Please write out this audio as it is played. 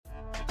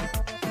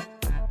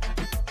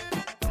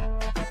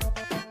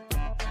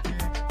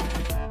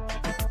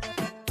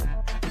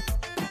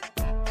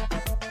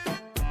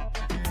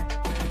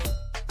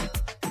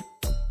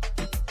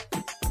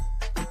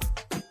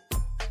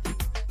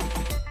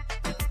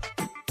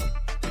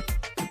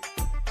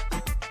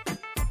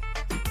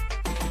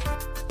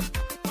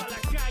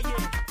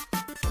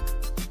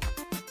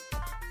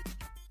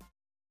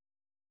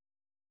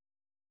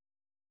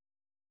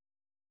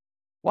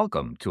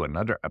Welcome to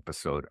another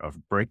episode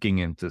of Breaking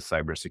into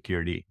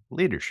Cybersecurity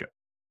Leadership.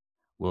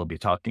 We'll be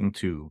talking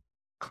to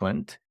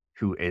Clint,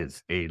 who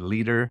is a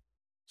leader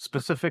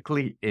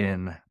specifically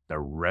in the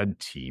red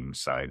team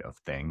side of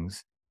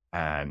things,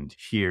 and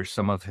hear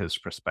some of his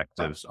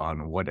perspectives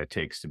on what it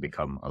takes to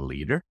become a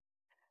leader.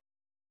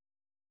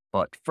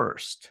 But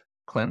first,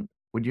 Clint,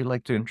 would you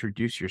like to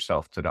introduce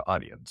yourself to the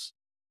audience?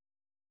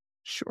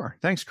 Sure.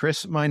 Thanks,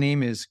 Chris. My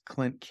name is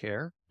Clint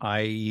Care.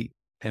 I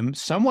am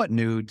somewhat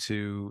new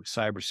to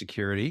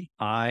cybersecurity.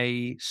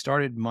 I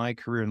started my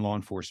career in law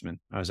enforcement.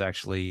 I was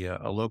actually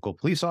a local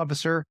police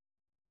officer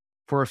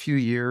for a few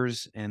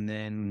years and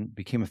then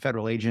became a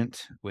federal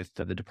agent with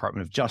the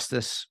Department of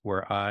Justice,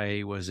 where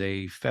I was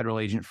a federal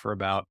agent for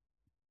about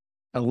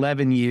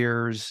 11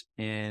 years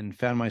and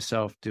found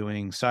myself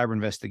doing cyber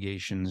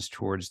investigations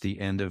towards the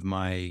end of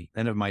my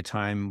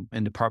time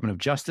in Department of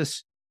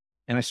Justice,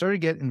 and I started to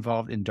get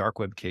involved in dark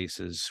web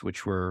cases,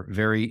 which were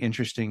very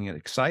interesting and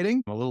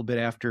exciting. A little bit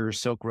after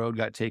Silk Road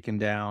got taken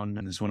down,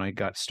 and is when I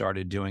got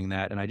started doing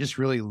that. And I just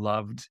really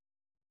loved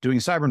doing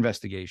cyber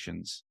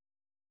investigations.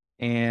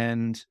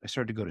 And I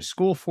started to go to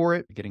school for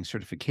it, getting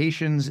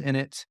certifications in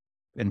it,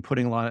 and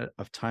putting a lot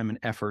of time and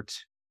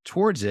effort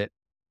towards it.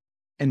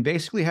 And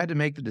basically had to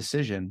make the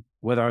decision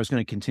whether I was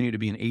going to continue to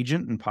be an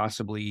agent and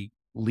possibly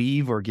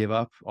leave or give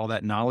up all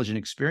that knowledge and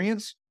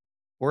experience,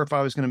 or if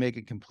I was going to make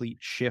a complete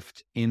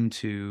shift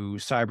into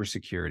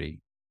cybersecurity.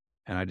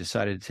 And I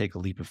decided to take a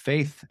leap of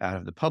faith out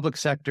of the public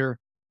sector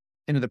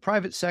into the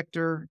private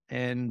sector.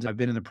 And I've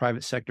been in the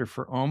private sector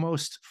for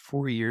almost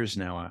 4 years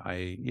now.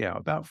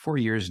 About 4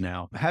 years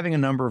now, having a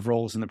number of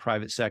roles in the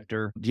private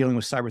sector, dealing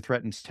with cyber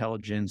threat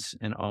intelligence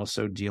and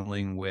also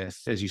dealing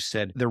with, as you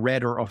said, the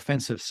red or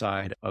offensive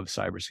side of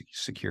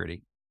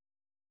cybersecurity.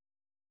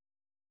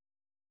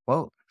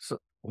 So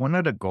one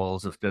of the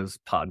goals of this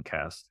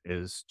podcast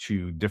is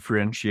to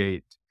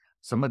differentiate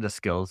some of the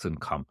skills and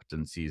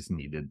competencies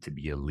needed to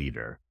be a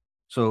leader.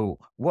 So,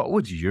 what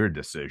was your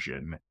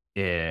decision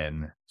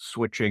in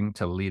switching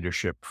to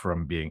leadership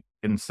from being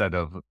instead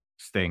of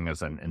staying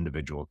as an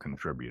individual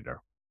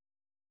contributor?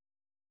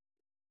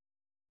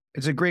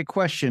 It's a great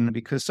question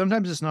because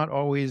sometimes it's not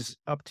always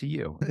up to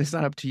you. It's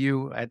not up to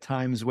you at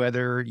times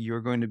whether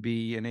you're going to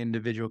be an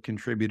individual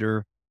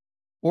contributor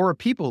or a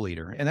people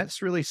leader. And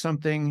that's really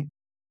something.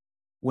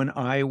 When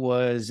I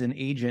was an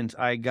agent,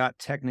 I got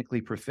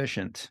technically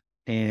proficient.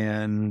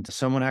 And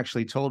someone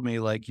actually told me,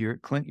 like,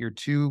 Clint, you're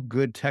too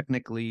good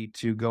technically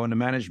to go into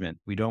management.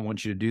 We don't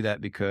want you to do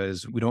that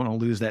because we don't want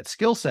to lose that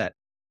skill set.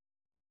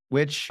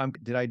 Which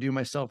did I do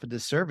myself a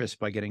disservice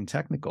by getting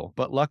technical?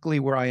 But luckily,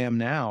 where I am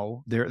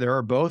now, there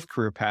are both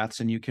career paths,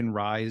 and you can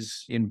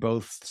rise in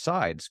both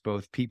sides,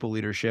 both people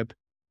leadership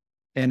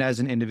and as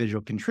an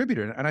individual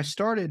contributor. And I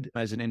started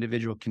as an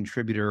individual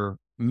contributor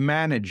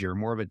manager,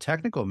 more of a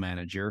technical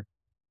manager.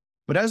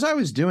 But as I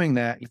was doing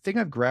that, I think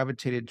I've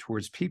gravitated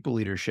towards people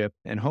leadership.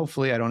 And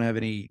hopefully, I don't have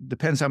any,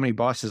 depends how many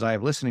bosses I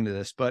have listening to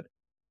this, but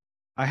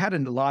I had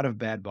a lot of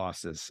bad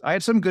bosses. I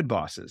had some good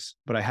bosses,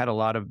 but I had a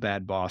lot of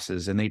bad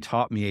bosses. And they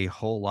taught me a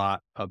whole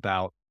lot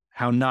about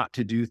how not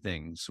to do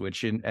things,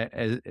 which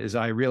as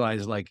I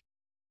realized, like,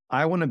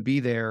 I want to be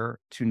there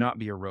to not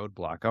be a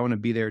roadblock. I want to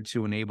be there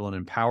to enable and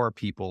empower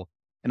people.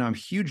 And I'm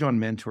huge on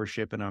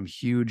mentorship and I'm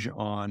huge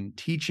on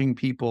teaching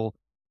people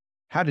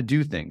how to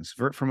do things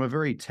from a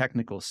very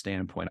technical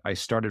standpoint. I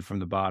started from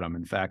the bottom.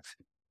 In fact,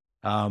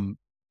 um,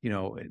 you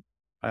know,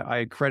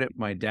 I credit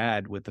my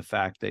dad with the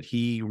fact that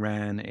he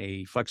ran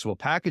a flexible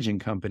packaging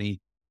company,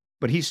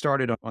 but he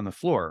started on the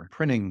floor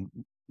printing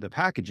the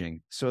packaging.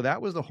 So that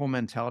was the whole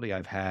mentality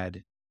I've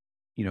had,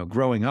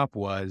 growing up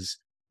was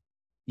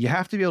you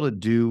have to be able to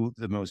do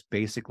the most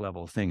basic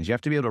level things. You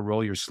have to be able to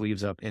roll your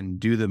sleeves up and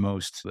do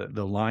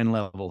the line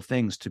level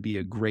things to be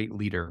a great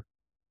leader.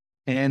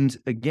 And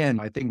again,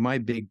 I think my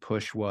big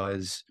push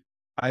was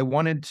I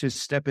wanted to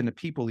step into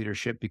people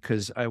leadership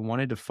because I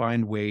wanted to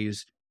find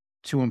ways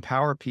to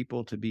empower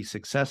people to be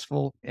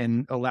successful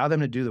and allow them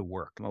to do the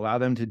work and allow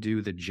them to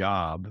do the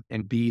job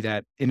and be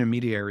that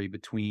intermediary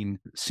between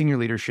senior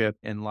leadership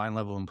and line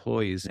level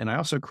employees. And I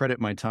also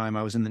credit my time.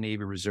 I was in the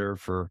Navy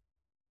Reserve for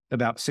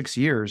about 6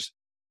 years,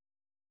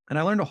 and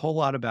I learned a whole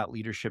lot about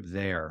leadership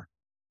there.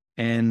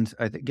 And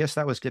guess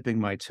that was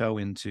dipping my toe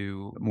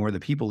into more of the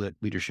people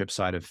leadership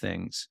side of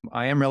things.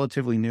 I am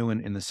relatively new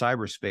in the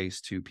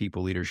cyberspace to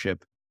people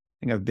leadership.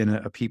 I think I've been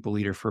a people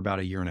leader for about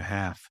a year and a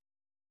half,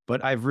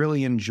 but I've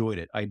really enjoyed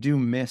it. I do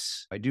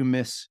miss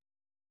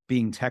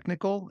being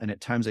technical, and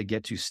at times I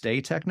get to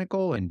stay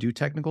technical and do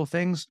technical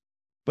things.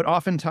 But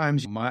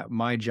oftentimes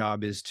my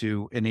job is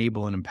to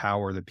enable and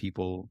empower the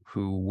people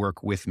who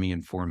work with me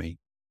and for me.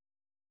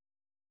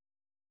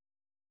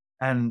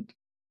 And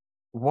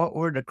what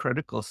were the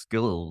critical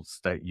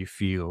skills that you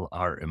feel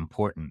are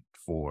important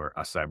for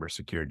a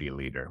cybersecurity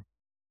leader?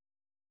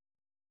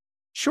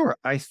 Sure.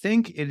 I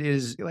think it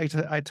is like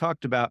I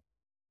talked about.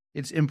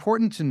 It's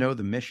important to know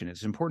the mission.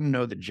 It's important to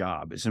know the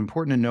job. It's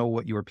important to know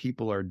what your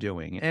people are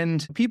doing.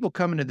 And people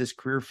come into this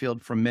career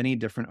field from many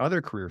different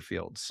other career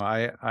fields.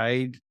 I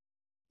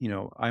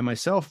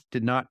myself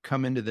did not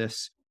come into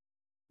this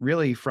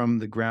really from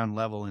the ground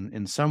level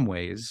in some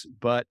ways.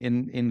 But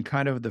in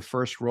kind of the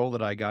first role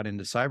that I got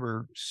into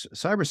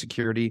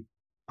cybersecurity,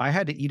 I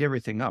had to eat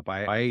everything up.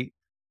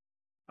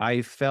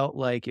 I felt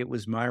like it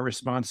was my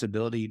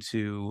responsibility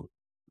to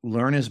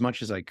learn as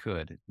much as I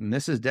could. And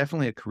this is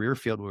definitely a career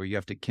field where you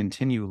have to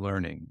continue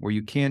learning, where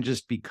you can't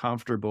just be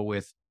comfortable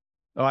with,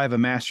 oh, I have a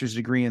master's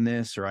degree in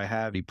this, or I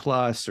have a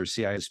plus or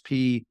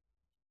CISP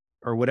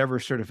or whatever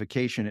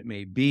certification it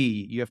may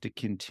be. You have to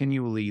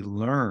continually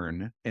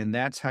learn. And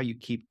that's how you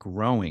keep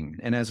growing.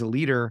 And as a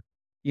leader,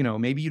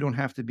 maybe you don't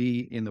have to be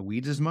in the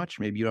weeds as much.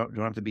 Maybe you don't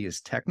have to be as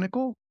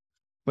technical,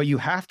 but you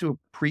have to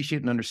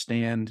appreciate and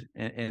understand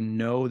and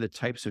know the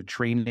types of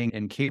training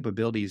and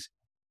capabilities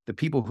the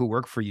people who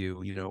work for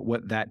you,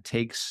 what that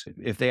takes.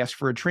 If they ask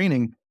for a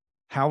training,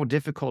 how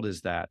difficult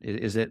is that?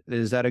 Is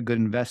that a good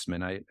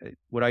investment?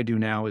 What I do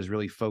now is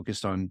really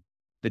focused on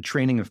the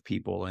training of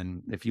people.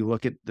 And if you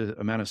look at the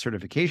amount of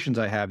certifications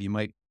I have, you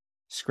might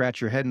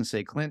scratch your head and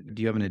say, Clint,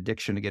 do you have an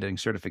addiction to getting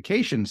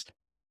certifications?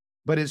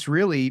 But it's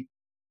really,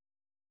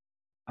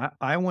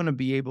 I want to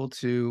be able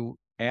to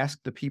ask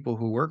the people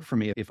who work for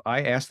me, if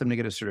I ask them to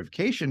get a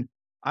certification,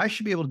 I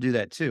should be able to do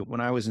that too. When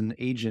I was an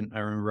agent, I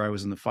remember I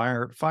was in the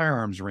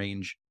firearms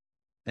range,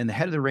 and the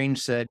head of the range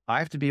said, I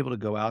have to be able to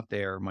go out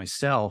there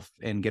myself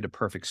and get a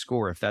perfect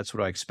score if that's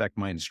what I expect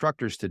my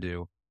instructors to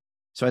do.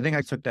 So I think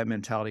I took that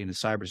mentality into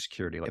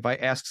cybersecurity. Like if I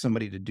ask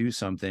somebody to do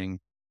something,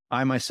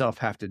 I myself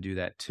have to do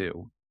that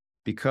too,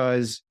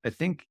 because I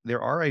think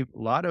there are a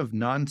lot of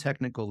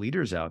non-technical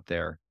leaders out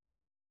there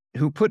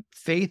who put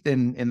faith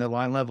in the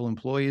line level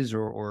employees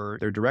or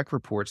their direct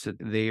reports that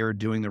they are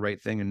doing the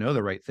right thing and know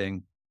the right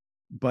thing.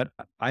 But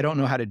I don't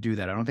know how to do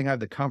that. I don't think I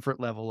have the comfort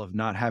level of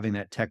not having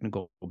that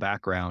technical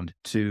background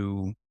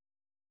to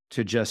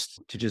just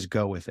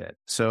go with it.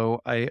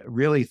 So I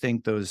really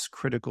think those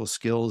critical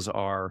skills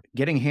are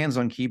getting hands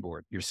on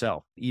keyboard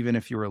yourself, even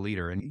if you're a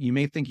leader. And you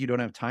may think you don't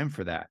have time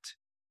for that,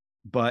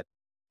 but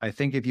I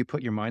think if you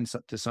put your mind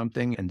to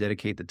something and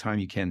dedicate the time,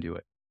 you can do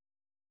it.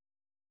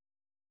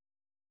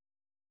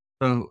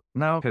 So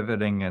now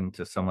pivoting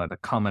into some of the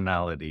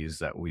commonalities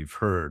that we've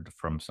heard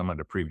from some of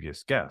the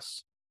previous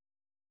guests,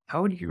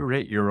 how would you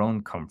rate your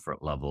own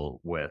comfort level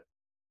with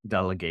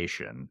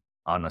delegation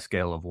on a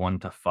scale of 1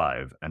 to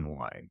 5, and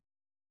why?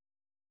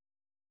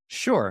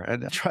 Sure.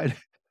 And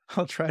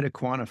I'll try to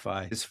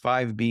quantify. Is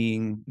 5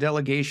 being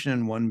delegation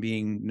and 1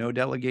 being no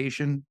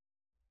delegation?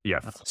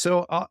 Yes.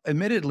 So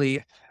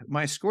admittedly,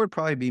 my score would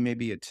probably be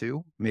maybe a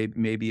 2,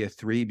 maybe a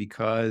 3,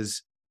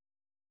 because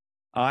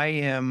I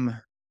am,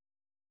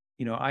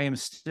 I am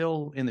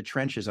still in the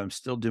trenches. I'm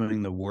still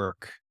doing the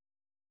work.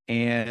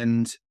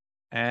 And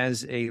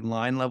as a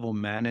line level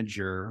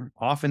manager,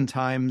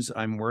 oftentimes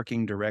I'm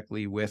working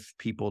directly with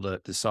people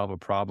to solve a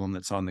problem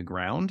that's on the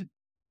ground.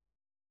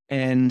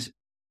 And,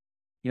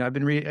 I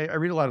read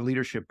a lot of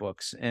leadership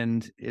books,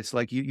 and it's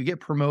like you get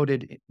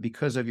promoted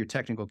because of your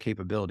technical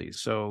capabilities.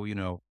 So,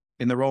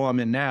 in the role I'm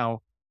in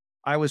now,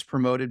 I was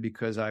promoted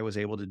because I was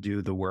able to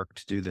do the work,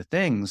 to do the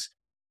things.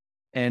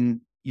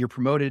 And you're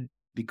promoted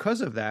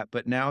because of that.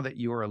 But now that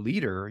you're a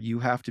leader, you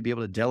have to be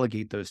able to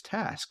delegate those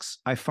tasks.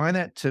 I find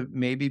that to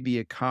maybe be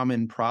a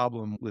common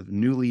problem with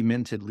newly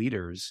minted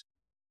leaders,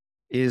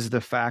 is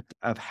the fact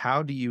of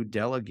how do you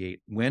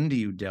delegate? When do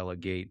you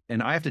delegate?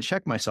 And I have to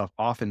check myself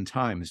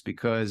oftentimes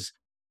because,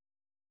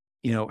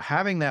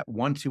 having that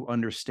want to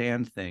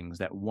understand things,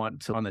 that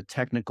want to on the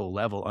technical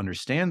level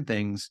understand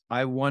things,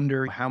 I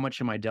wonder how much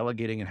am I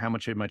delegating and how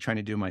much am I trying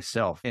to do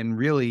myself? And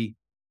really,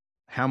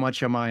 how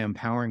much am I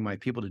empowering my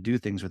people to do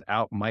things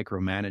without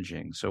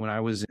micromanaging? So when I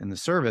was in the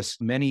service,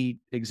 many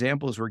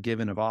examples were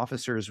given of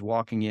officers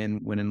walking in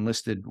when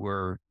enlisted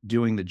were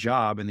doing the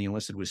job and the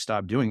enlisted would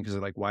stop doing it because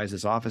they're like, why is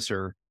this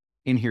officer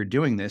in here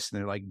doing this? And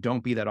they're like,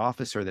 don't be that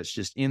officer that's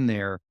just in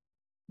there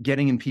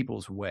getting in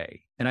people's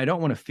way. And I don't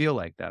want to feel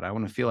like that. I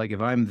want to feel like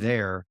if I'm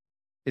there,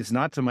 it's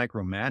not to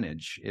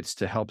micromanage, it's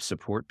to help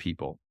support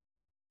people.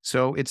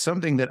 So it's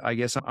something that I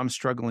guess I'm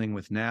struggling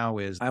with now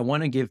is I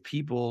want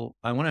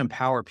to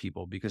empower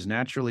people, because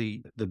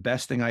naturally the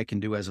best thing I can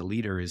do as a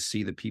leader is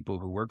see the people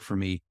who work for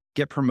me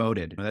get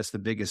promoted. That's the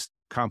biggest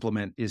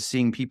compliment, is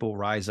seeing people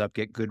rise up,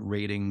 get good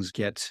ratings,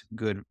 get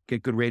good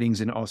ratings,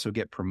 and also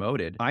get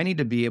promoted. I need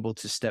to be able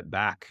to step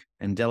back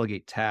and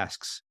delegate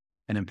tasks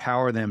and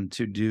empower them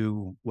to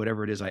do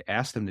whatever it is I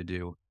ask them to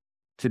do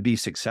to be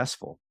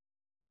successful.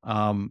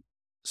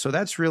 So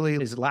that's really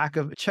is lack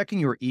of checking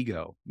your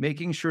ego,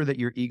 making sure that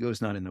your ego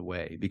is not in the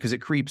way, because it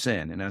creeps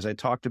in. And as I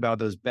talked about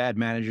those bad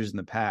managers in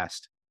the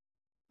past,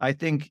 I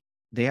think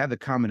they have the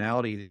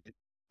commonality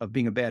of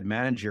being a bad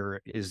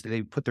manager is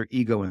they put their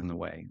ego in the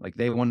way. Like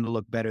they wanted to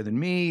look better than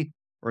me,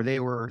 or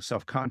they were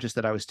self-conscious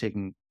that I was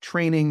taking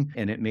training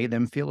and it made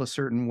them feel a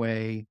certain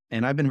way.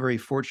 And I've been very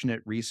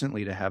fortunate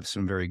recently to have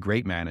some very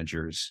great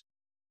managers.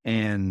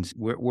 And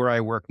where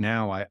I work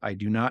now, I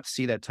do not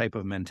see that type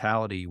of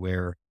mentality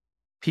where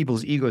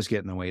people's egos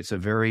get in the way. It's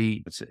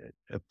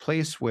a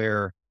place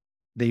where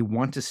they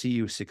want to see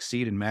you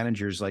succeed, and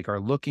managers are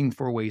looking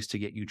for ways to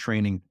get you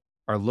training,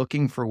 are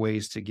looking for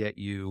ways to get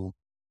you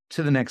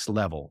to the next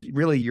level.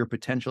 Really, your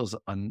potential is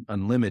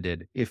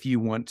unlimited if you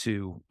want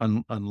to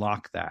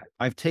unlock that.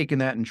 I've taken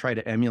that and tried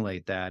to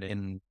emulate that,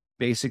 and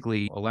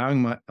basically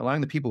allowing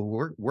the people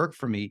who work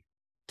for me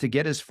to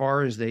get as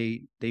far as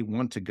they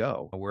want to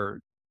go, where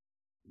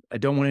I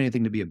don't want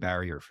anything to be a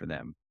barrier for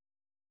them.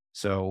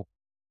 So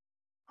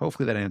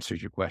hopefully that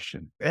answers your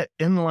question.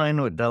 In line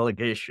with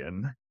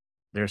delegation,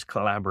 there's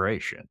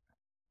collaboration.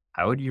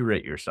 How would you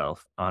rate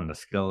yourself on the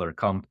skill or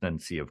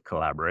competency of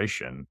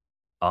collaboration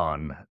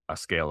on a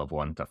scale of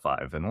 1 to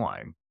 5, and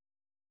why?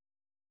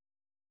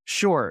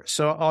 Sure.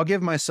 So I'll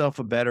give myself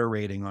a better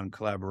rating on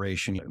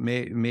collaboration.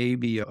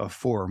 Maybe a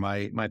 4.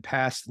 My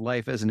past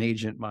life as an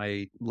agent,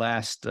 my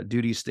last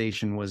duty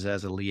station was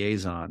as a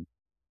liaison.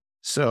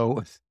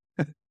 So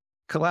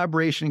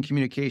collaboration and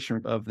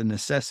communication of the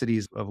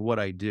necessities of what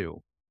I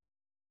do.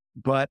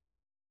 But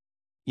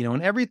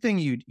in everything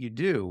you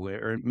do,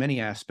 or many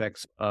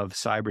aspects of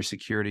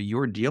cybersecurity,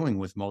 you're dealing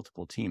with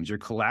multiple teams. You're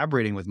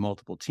collaborating with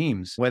multiple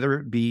teams, whether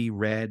it be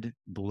red,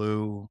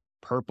 blue,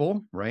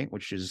 purple, right?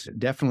 Which is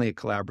definitely a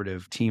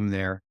collaborative team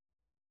there.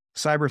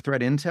 Cyber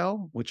threat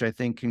intel, which I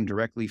think can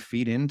directly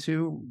feed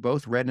into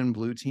both red and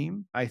blue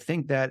team. I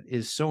think that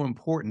is so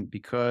important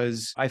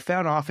because I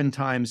found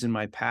oftentimes in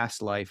my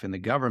past life in the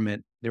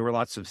government, there were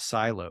lots of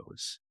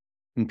silos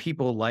and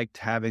people liked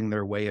having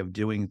their way of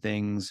doing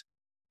things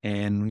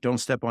and don't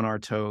step on our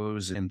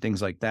toes and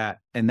things like that.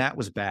 And that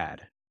was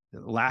bad.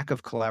 The lack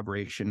of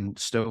collaboration,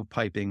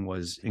 stovepiping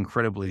was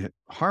incredibly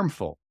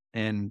harmful.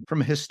 And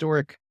from a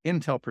historic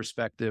intel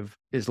perspective,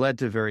 has led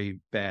to very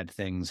bad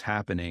things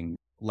happening,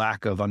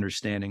 lack of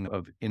understanding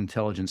of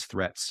intelligence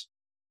threats.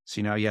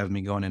 So now you have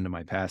me going into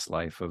my past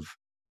life of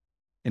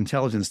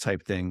intelligence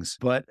type things.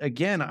 But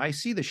again, I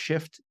see the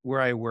shift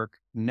where I work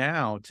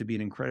now to be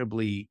an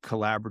incredibly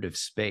collaborative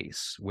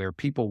space where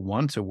people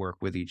want to work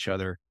with each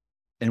other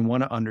and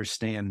want to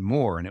understand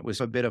more. And it was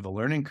a bit of a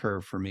learning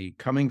curve for me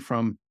coming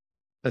from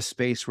a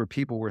space where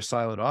people were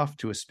siloed off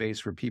to a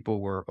space where people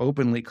were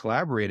openly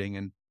collaborating.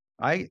 And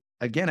I,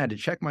 again, had to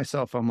check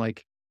myself. I'm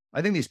like,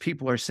 I think these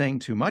people are saying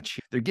too much.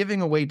 They're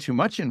giving away too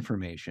much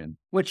information,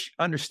 which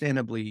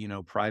understandably,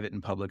 private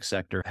and public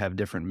sector have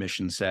different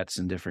mission sets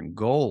and different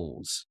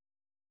goals.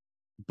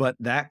 But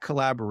that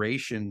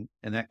collaboration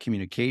and that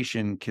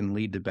communication can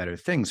lead to better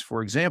things.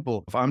 For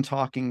example, if I'm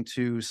talking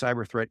to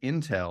cyber threat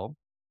intel,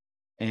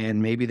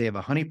 and maybe they have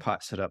a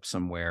honeypot set up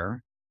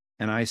somewhere.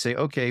 And I say,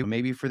 okay,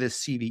 maybe for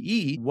this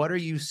CVE, what are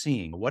you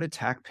seeing? What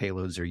attack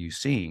payloads are you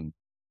seeing?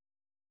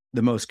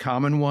 The most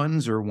common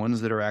ones are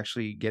ones that are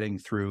actually getting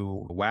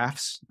through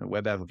WAFs,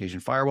 web application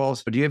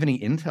firewalls. But do you have any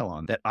intel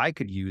on that I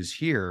could use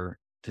here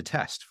to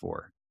test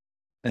for?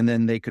 And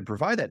then they could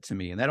provide that to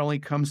me. And that only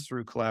comes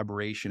through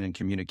collaboration and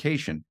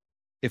communication.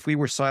 If we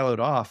were siloed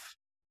off,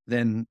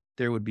 then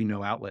there would be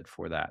no outlet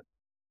for that.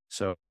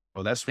 So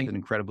that's an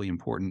incredibly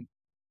important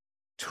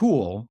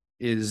tool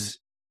is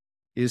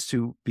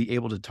to be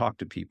able to talk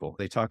to people.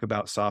 They talk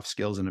about soft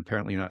skills, and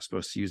apparently you're not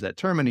supposed to use that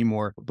term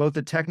anymore. Both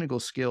the technical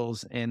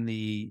skills and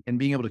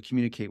being able to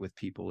communicate with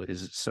people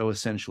is so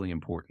essentially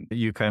important.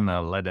 You kind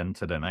of led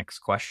into the next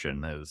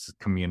question is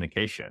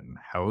communication.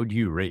 How would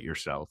you rate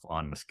yourself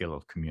on the skill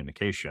of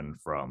communication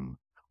from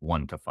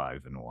 1 to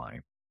 5, and why?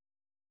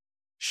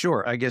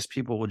 Sure. I guess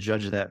people will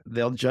judge that.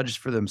 They'll judge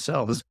for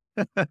themselves.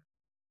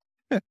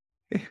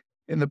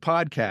 In the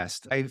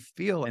podcast, I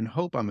feel and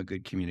hope I'm a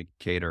good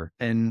communicator.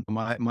 And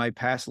my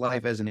past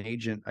life as an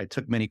agent, I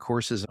took many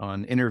courses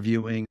on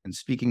interviewing and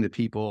speaking to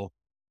people.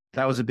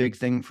 That was a big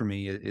thing for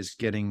me, is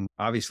getting,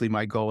 obviously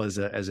my goal as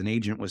an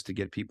agent was to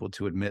get people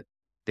to admit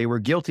they were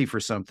guilty for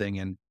something.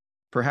 And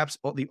perhaps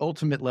the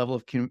ultimate level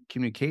of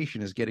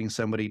communication is getting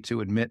somebody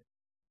to admit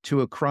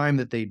to a crime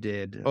that they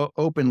did,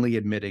 openly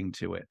admitting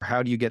to it.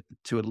 How do you get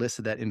to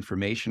elicit that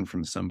information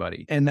from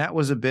somebody? And that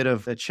was a bit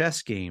of a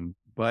chess game.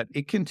 But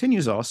it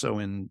continues also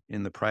in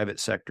the private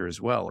sector as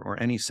well,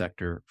 or any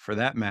sector for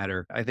that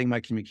matter. I think my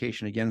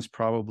communication, again, is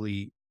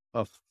probably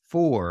a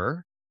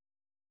 4.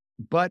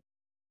 But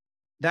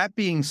that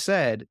being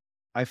said,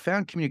 I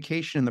found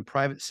communication in the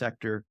private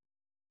sector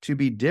to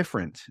be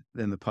different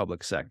than the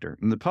public sector.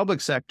 In the public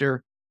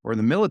sector or in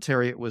the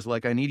military, it was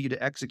like, I need you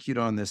to execute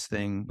on this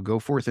thing, go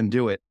forth and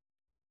do it.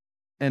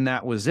 And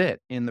that was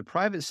it. In the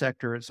private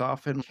sector, it's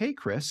often, hey,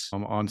 Chris,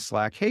 I'm on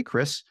Slack. Hey,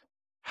 Chris,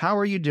 how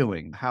are you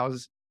doing?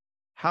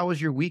 How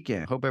was your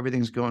weekend? Hope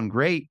everything's going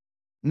great.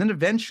 And then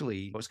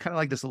eventually, it was kind of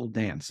like this little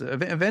dance.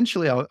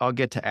 Eventually, I'll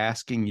get to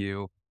asking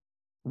you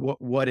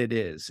what it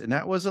is. And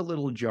that was a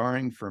little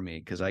jarring for me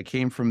because I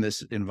came from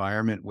this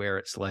environment where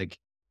it's like,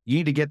 you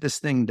need to get this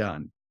thing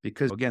done.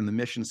 Because again, the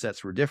mission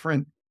sets were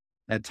different.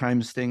 At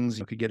times,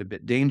 things could get a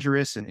bit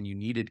dangerous and you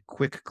needed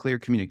quick, clear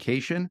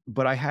communication.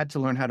 But I had to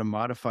learn how to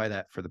modify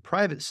that for the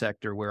private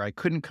sector where I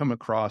couldn't come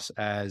across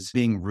as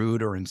being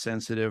rude or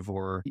insensitive,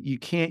 or you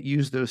can't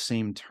use those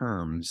same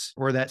terms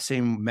or that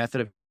same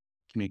method of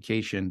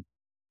communication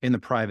in the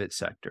private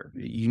sector.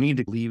 You need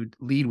to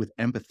lead with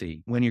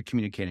empathy when you're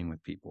communicating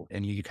with people.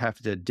 And you have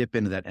to dip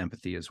into that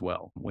empathy as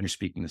well when you're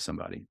speaking to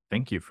somebody.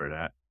 Thank you for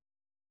that.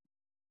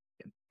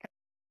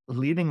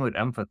 leading with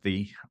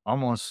empathy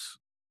almost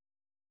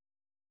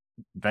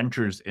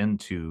ventures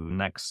into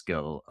next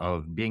skill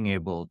of being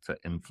able to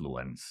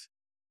influence.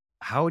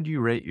 How would you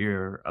rate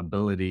your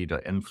ability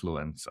to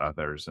influence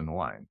others and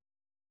why?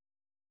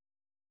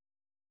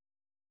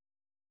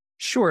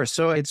 Sure.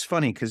 So it's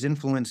funny because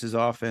influence is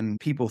often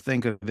people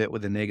think of it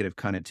with a negative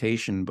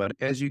connotation, but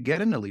as you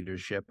get into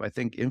leadership, I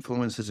think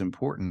influence is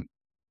important.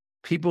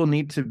 People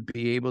need to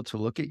be able to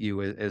look at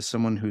you as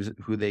someone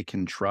who they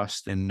can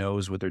trust and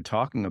knows what they're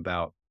talking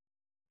about.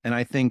 And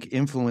I think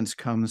influence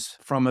comes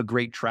from a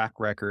great track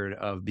record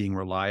of being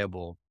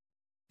reliable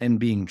and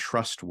being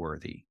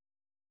trustworthy.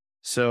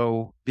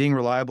 So, being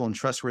reliable and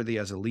trustworthy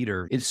as a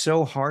leader, it's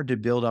so hard to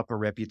build up a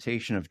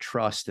reputation of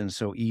trust and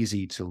so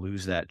easy to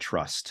lose that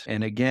trust.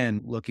 And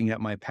again, looking at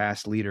my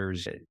past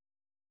leaders,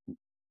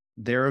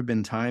 there have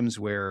been times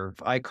where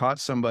if I caught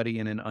somebody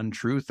in an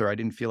untruth or I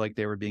didn't feel like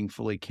they were being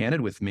fully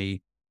candid with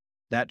me,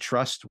 that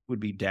trust would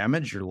be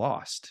damaged or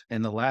lost.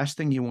 And the last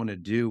thing you want to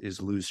do is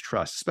lose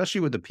trust,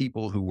 especially with the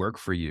people who work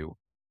for you.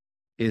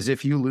 Is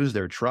if you lose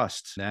their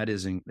trust,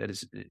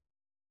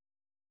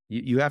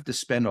 you have to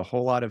spend a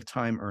whole lot of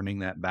time earning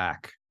that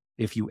back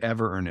if you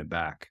ever earn it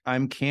back.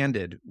 I'm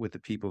candid with the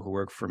people who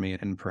work for me,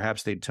 and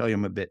perhaps they'd tell you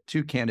I'm a bit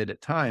too candid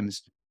at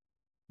times.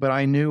 But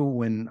I knew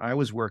when I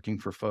was working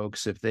for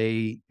folks, if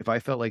I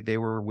felt like they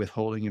were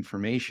withholding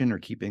information or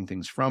keeping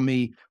things from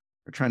me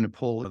or trying to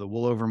pull the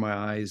wool over my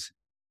eyes,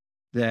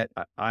 that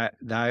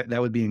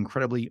would be an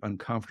incredibly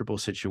uncomfortable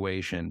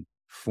situation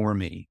for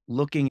me.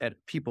 Looking at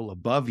people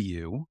above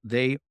you,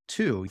 they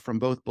too, from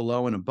both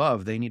below and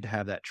above, they need to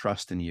have that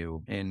trust in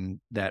you and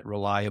that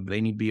reliable,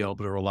 they need to be able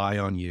to rely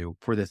on you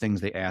for the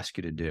things they ask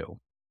you to do.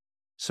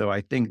 So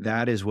I think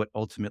that is what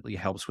ultimately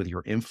helps with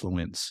your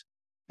influence.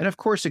 And of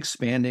course,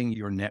 expanding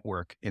your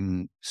network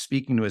and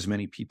speaking to as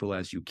many people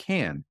as you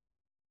can.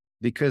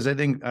 Because I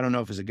don't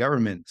know if it's a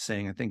government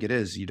saying, I think it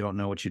is, you don't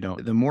know what you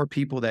don't. The more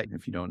people that,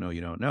 if you don't know,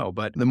 you don't know.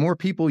 But the more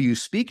people you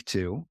speak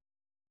to,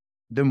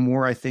 the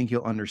more I think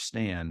you'll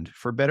understand,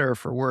 for better or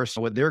for worse,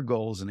 what their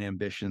goals and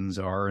ambitions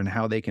are and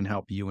how they can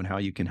help you and how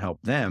you can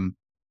help them.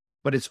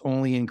 But it's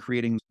only in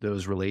creating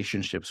those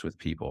relationships with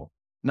people,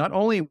 not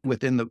only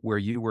within where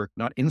you work,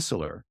 not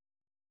insular,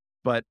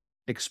 but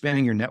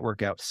expanding your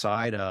network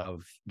outside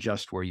of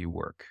just where you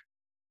work.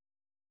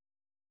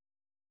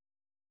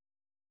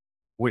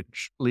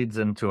 Which leads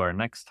into our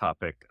next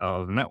topic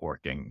of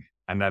networking,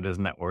 and that is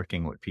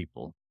networking with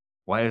people.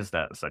 Why is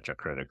that such a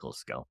critical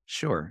skill?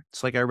 Sure.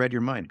 It's like I read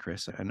your mind,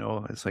 Chris. I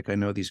know it's like I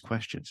know these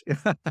questions.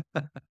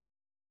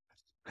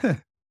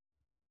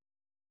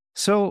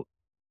 So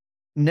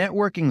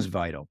networking's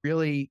vital.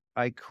 Really,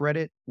 I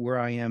credit where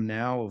I am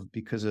now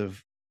because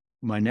of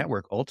my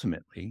network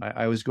ultimately.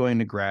 I was going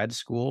to grad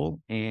school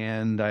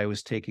and I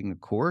was taking a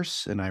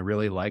course and I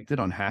really liked it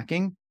on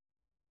hacking.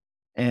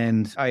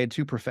 And I had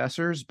two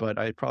professors, but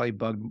I probably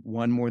bugged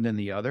one more than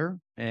the other.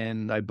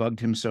 And I bugged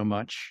him so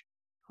much.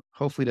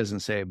 Hopefully, doesn't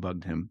say I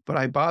bugged him, but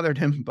I bothered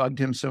him, bugged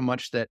him so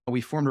much that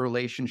we formed a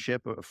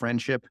relationship, a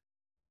friendship.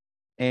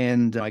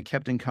 And I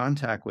kept in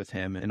contact with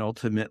him and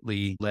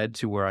ultimately led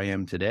to where I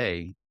am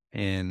today.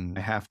 And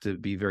I have to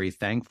be very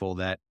thankful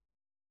that,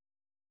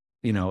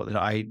 that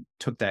I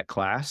took that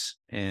class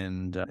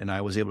and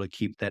I was able to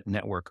keep that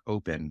network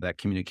open, that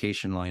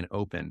communication line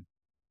open.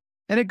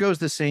 And it goes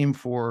the same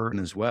for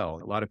as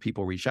well. A lot of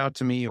people reach out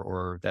to me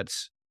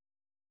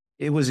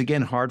it was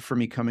again hard for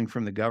me coming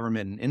from the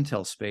government and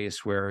intel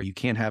space where you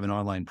can't have an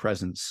online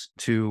presence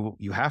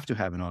you have to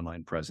have an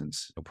online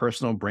presence. A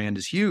personal brand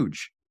is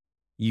huge.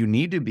 You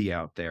need to be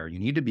out there. You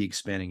need to be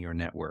expanding your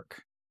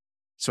network.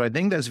 So I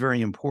think that's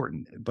very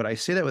important, but I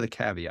say that with a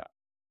caveat.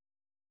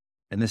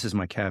 And this is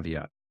my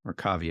caveat or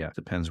caveat,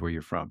 depends where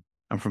you're from.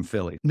 I'm from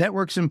Philly.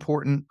 Network's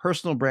important.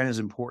 Personal brand is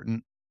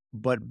important,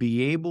 but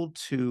be able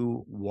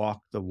to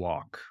walk the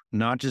walk,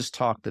 not just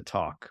talk the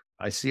talk.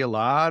 I see a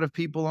lot of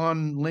people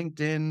on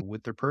LinkedIn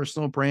with their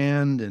personal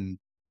brand and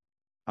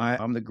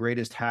I'm the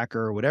greatest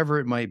hacker or whatever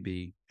it might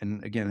be.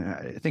 And again,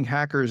 I think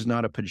hacker is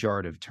not a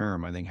pejorative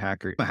term. I think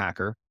a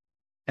hacker.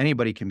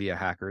 Anybody can be a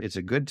hacker. It's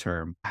a good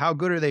term. How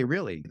good are they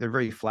really? They're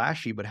very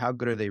flashy, but how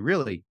good are they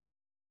really?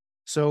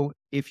 So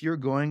if you're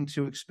going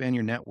to expand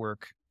your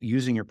network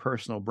using your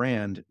personal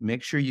brand,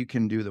 make sure you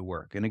can do the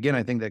work. And again,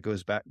 I think that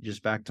goes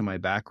back to my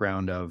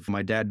background of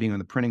my dad being on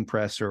the printing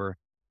press or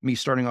me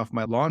starting off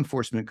my law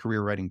enforcement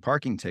career writing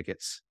parking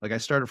tickets. Like I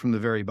started from the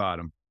very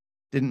bottom,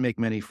 didn't make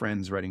many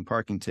friends writing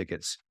parking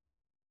tickets,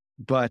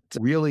 but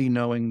really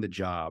knowing the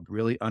job,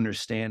 really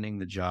understanding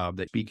the job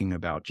that speaking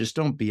about. Just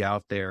don't be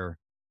out there.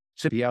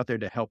 Just be out there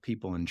to help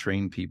people and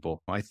train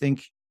people. I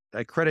think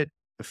I credit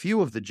a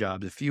few of the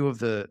jobs, a few of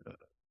the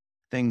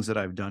things that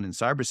I've done in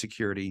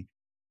cybersecurity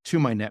to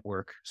my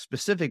network,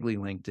 specifically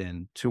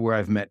LinkedIn, to where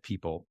I've met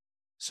people.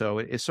 So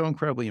it's so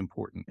incredibly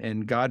important.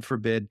 And God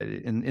forbid,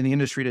 in the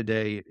industry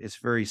today, it's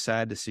very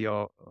sad to see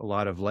a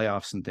lot of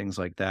layoffs and things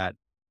like that.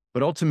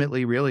 But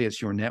ultimately, really,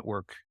 it's your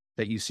network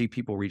that you see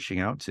people reaching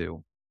out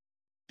to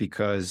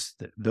because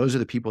those are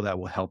the people that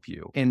will help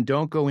you. And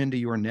don't go into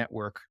your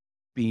network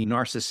being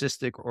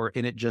narcissistic or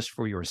in it just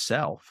for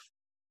yourself.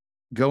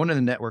 go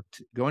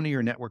into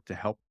your network to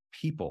help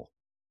people.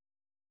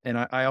 And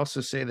I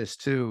also say this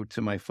too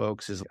to my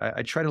folks is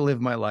I try to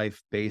live my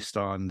life based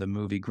on the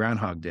movie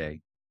Groundhog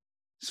Day.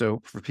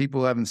 So for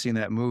people who haven't seen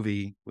that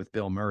movie with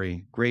Bill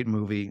Murray, great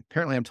movie.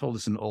 Apparently, I'm told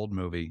it's an old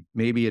movie.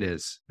 Maybe it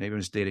is. Maybe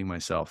I'm just dating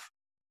myself.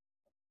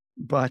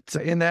 But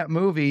in that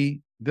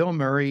movie, Bill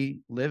Murray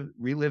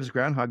relives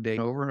Groundhog Day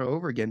over and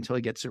over again until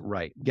he gets it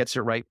right. Gets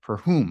it right per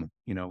whom?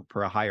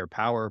 Per a higher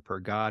power, per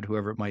God,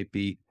 whoever it might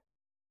be.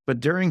 But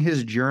during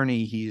his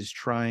journey, he's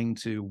trying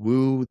to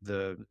woo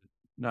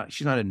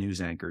she's not a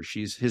news anchor.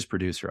 She's his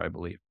producer, I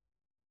believe.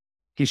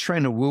 He's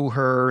trying to woo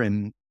her,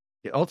 and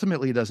it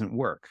ultimately doesn't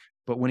work.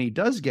 But when he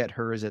does get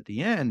her is at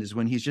the end is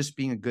when he's just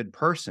being a good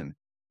person,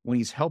 when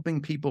he's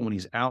helping people, when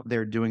he's out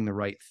there doing the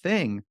right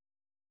thing.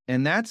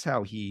 And that's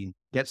how he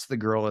gets the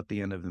girl at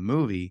the end of the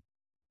movie,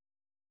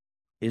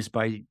 is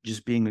by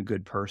just being a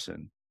good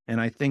person.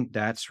 And I think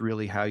that's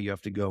really how you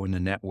have to go into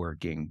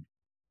networking,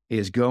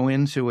 is go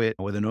into it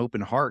with an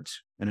open heart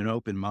and an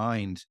open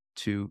mind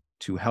to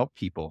help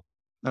people.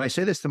 And I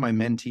say this to my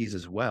mentees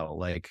as well.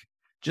 Like,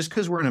 just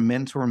because we're in a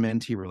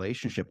mentor-mentee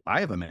relationship, I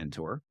have a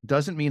mentor,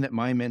 doesn't mean that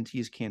my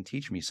mentees can't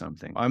teach me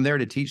something. I'm there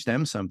to teach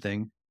them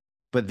something,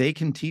 but they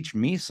can teach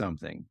me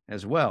something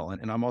as well.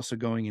 And I'm also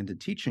going into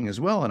teaching as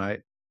well. And I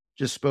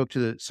just spoke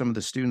to some of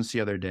the students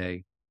the other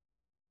day,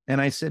 and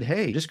I said,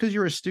 hey, just because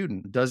you're a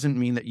student doesn't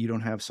mean that you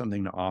don't have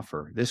something to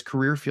offer. This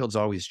career field's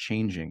always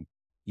changing.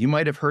 You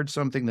might have heard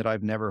something that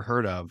I've never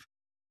heard of.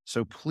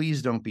 So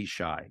please don't be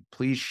shy.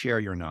 Please share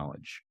your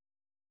knowledge.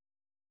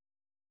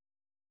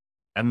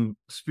 And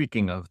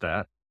speaking of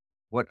that,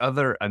 what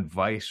other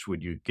advice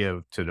would you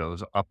give to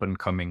those up and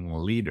coming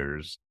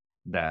leaders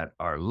that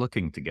are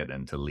looking to get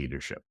into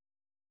leadership?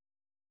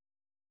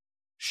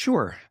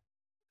 Sure.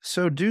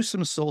 So do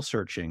some soul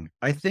searching.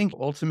 I think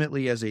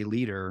ultimately as a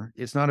leader,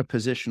 it's not a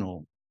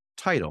positional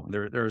title.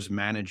 There's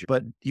manager,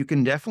 but you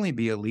can definitely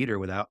be a leader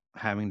without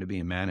having to be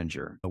a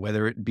manager,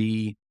 whether it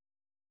be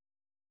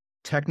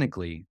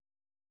technically.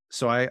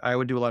 So I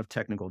would do a lot of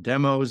technical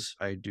demos.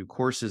 I do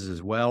courses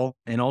as well.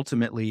 And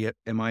ultimately,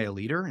 am I a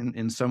leader?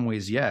 In some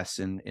ways, yes,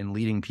 in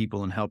leading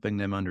people and helping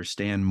them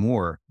understand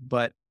more.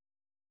 But,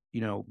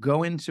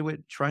 go into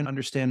it, try and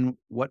understand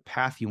what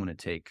path you want to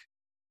take,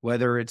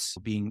 whether it's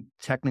being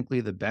technically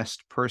the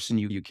best person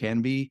you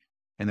can be,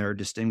 and there are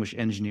distinguished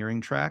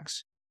engineering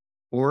tracks,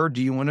 or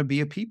do you want to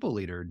be a people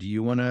leader? Do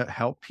you want to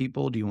help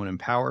people? Do you want to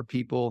empower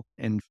people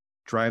and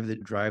drive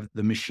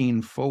the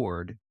machine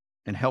forward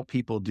and help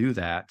people do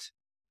that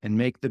and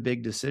make the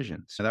big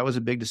decisions? So that was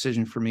a big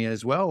decision for me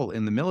as well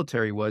in the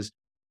military was,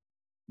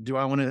 do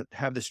I want to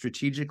have the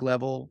strategic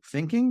level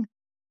thinking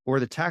or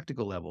the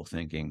tactical level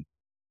thinking?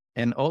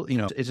 And,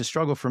 it's a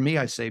struggle for me,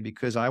 I say,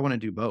 because I want to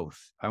do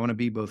both. I want to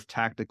be both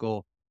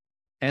tactical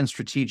and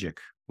strategic,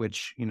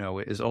 which,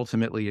 is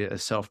ultimately a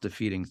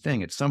self-defeating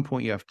thing. At some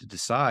point, you have to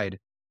decide,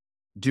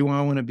 do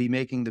I want to be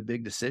making the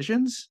big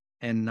decisions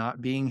and not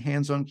being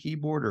hands on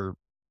keyboard, or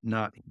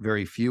not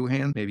very few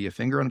hands, maybe a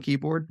finger on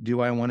keyboard? Do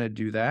I want to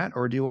do that?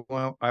 Or do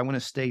I want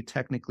to stay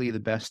technically the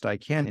best I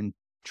can and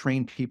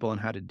train people on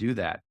how to do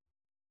that?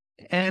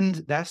 And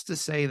that's to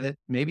say that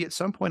maybe at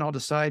some point I'll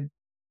decide,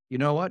 you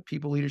know what,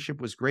 people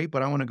leadership was great,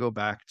 but I want to go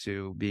back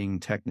to being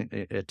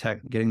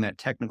getting that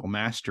technical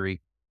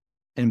mastery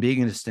and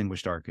being a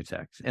distinguished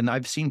architect. And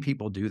I've seen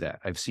people do that.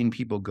 I've seen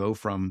people go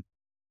from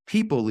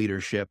people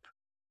leadership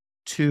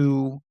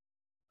to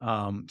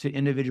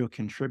individual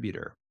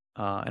contributor.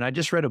 And I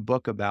just read a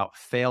book about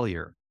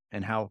failure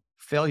and how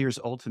failure is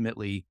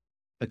ultimately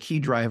a key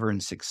driver in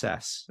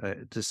success.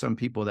 To some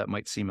people, that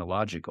might seem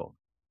illogical,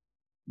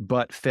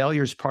 but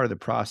failure is part of the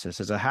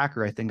process. As a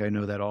hacker, I think I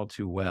know that all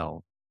too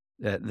well,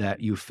 that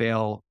you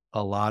fail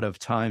a lot of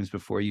times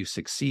before you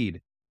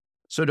succeed.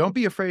 So don't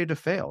be afraid to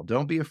fail.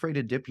 Don't be afraid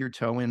to dip your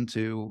toe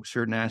into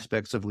certain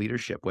aspects of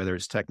leadership, whether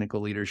it's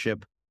technical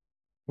leadership,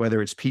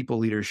 whether it's people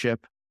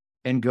leadership,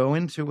 and go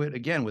into it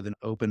again with an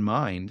open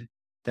mind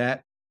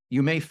that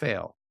you may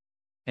fail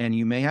and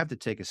you may have to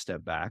take a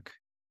step back,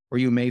 or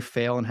you may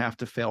fail and have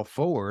to fail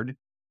forward,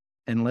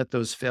 and let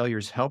those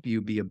failures help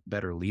you be a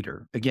better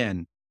leader.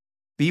 Again,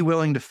 be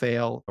willing to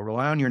fail,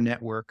 rely on your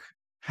network,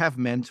 have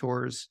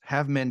mentors,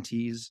 have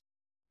mentees,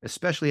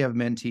 especially have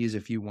mentees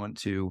if you want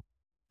to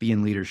be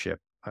in leadership.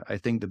 I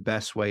think the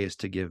best way is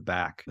to give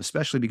back,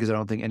 especially because I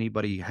don't think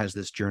anybody has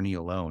this journey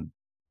alone.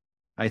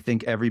 I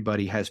think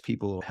everybody has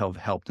people who have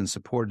helped and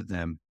supported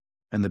them.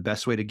 And the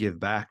best way to give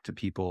back to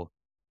people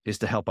is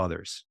to help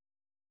others.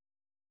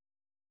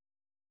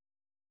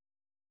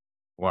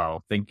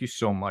 Wow. Thank you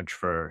so much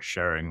for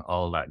sharing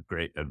all that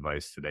great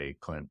advice today,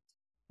 Clint.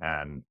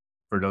 And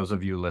for those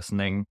of you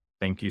listening,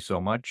 thank you so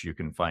much. You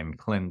can find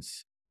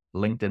Clint's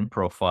LinkedIn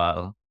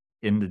profile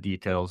in the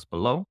details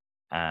below,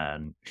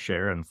 and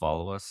share and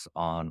follow us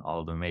on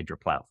all the major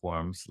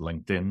platforms: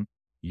 LinkedIn,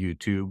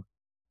 YouTube,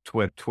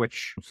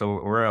 Twitch.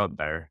 So we're out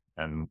there,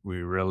 and we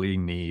really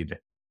need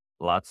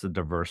lots of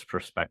diverse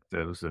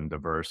perspectives and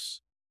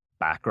diverse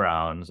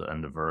backgrounds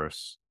and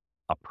diverse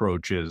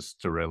approaches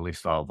to really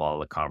solve all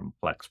the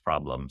complex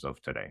problems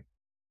of today.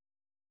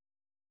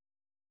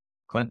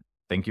 Clint,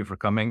 thank you for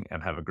coming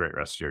and have a great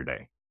rest of your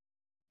day.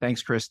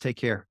 Thanks, Chris. Take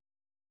care.